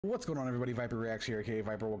What's going on, everybody? Viper Reacts here, aka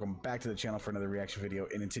Viper. Welcome back to the channel for another reaction video.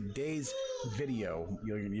 And in today's video,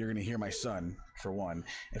 you're going to hear my son, for one.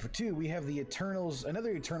 And for two, we have the Eternals, another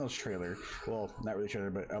Eternals trailer. Well, not really trailer,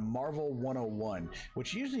 but a Marvel 101,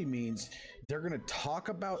 which usually means they're going to talk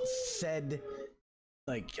about said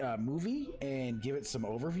movie and give it some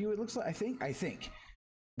overview. It looks like, I think.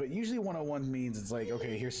 But usually 101 means it's like,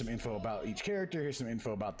 okay, here's some info about each character, here's some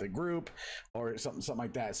info about the group, or something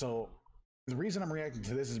like that. So the reason I'm reacting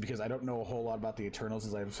to this is because I don't know a whole lot about the Eternals,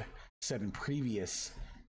 as I've said in previous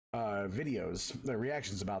videos, the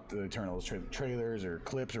reactions about the Eternals, trailers or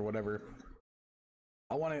clips or whatever.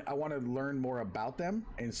 I want to learn more about them,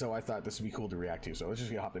 and so I thought this would be cool to react to. So let's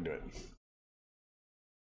just hop into it.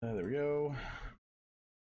 There we go.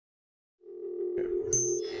 Okay.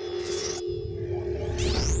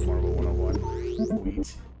 Marvel 101.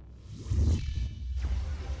 Sweet.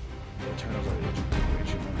 The Eternals are the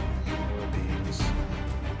continuation of beings.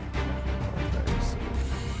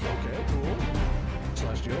 Okay, cool.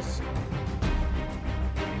 Celestials.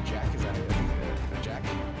 Jack, is that a Jack?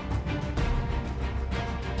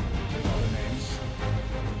 There's all the names.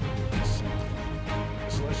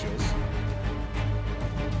 Celestials.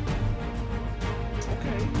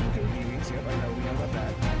 Okay, beings. Yep, I know. We know about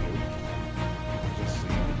that. Just see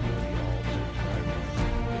the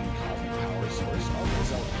cosmic power source. Okay,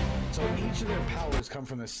 so each of their powers come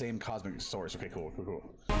from the same cosmic source. Okay, cool.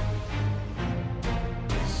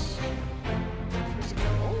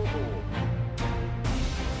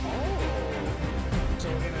 So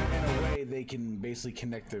in a way, they can basically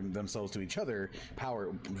connect themselves to each other,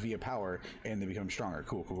 via power, and they become stronger.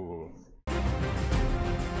 Cool. Okay.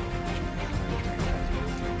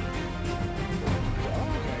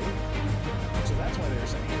 So that's why they're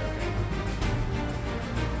sitting here. Okay.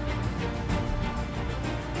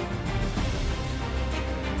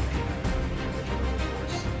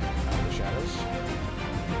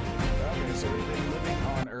 Okay, so they've been living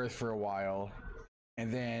on Earth for a while,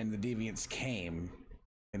 and then the Deviants came,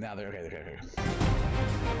 and now they're okay. Why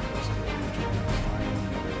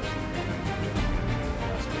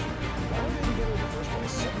would they together in the first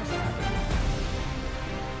place? Something's happened.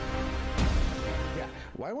 Yeah,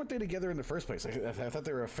 why weren't they together in the first place? I thought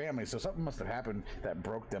they were a family, so something must have happened that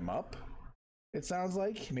broke them up. It sounds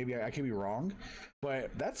like. Maybe I could be wrong,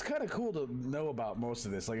 but that's kind of cool to know about most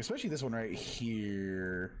of this, like especially this one right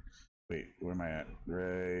here. Wait, where am I at?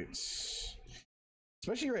 Right,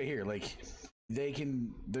 especially right here. Like the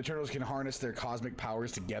Eternals can harness their cosmic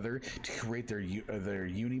powers together to create their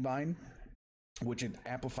Unimind, which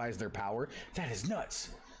amplifies their power. That is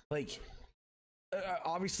nuts. Like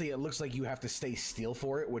obviously it looks like you have to stay still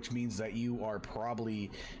for it, which means that you are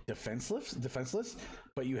probably defenseless,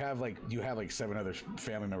 but you have like 7 other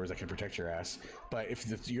family members that can protect your ass. But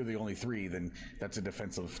if you're the only 3, then that's a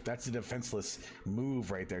defenseless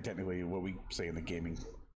move right there, technically, what we say in the gaming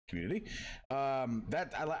community.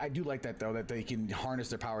 I do like that, though, that they can harness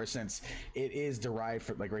their power, since it is derived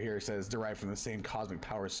from, like right here it says, derived from the same cosmic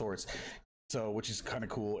power source. So, which is kind of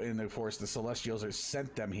cool. And of course, the Celestials are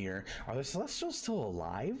sent them here. Are the Celestials still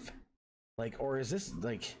alive? Like, or is this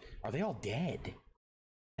like, are they all dead?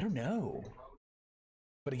 I don't know.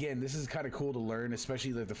 But again, this is kind of cool to learn,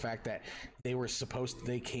 especially the fact that they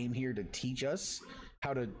came here to teach us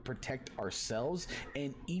how to protect ourselves,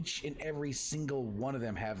 and each and every single one of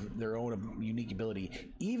them have their own unique ability,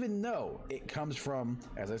 even though it comes from,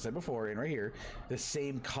 as I said before, and right here, the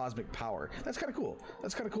same cosmic power. That's kind of cool.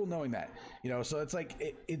 That's kind of cool knowing that, you know. So it's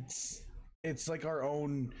like it's like our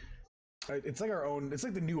own. It's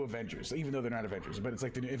like the new Avengers, even though they're not Avengers, but it's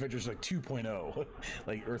like the new Avengers, like 2.0,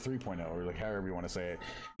 like, or 3.0, or like however you want to say it.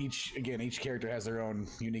 Each character has their own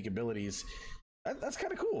unique abilities. That's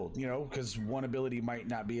kind of cool, you know, because one ability might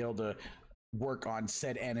not be able to work on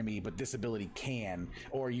said enemy, but this ability can,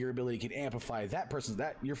 or your ability can amplify that person's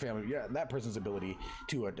that person's ability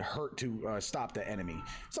to stop the enemy,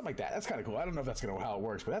 something like that. That's kind of cool. I don't know if that's how it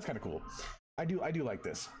works, but that's kind of cool. I do like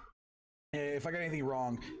this. If I got anything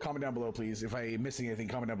wrong, comment down below, please. If I'm missing anything,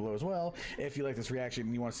 comment down below as well. If you like this reaction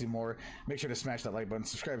and you want to see more, make sure to smash that like button,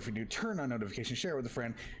 subscribe if you're new, turn on notifications, share it with a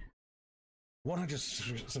friend. 100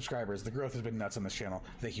 subscribers. The growth has been nuts on this channel.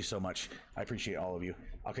 Thank you so much. I appreciate all of you.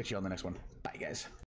 I'll catch you on the next one. Bye, guys.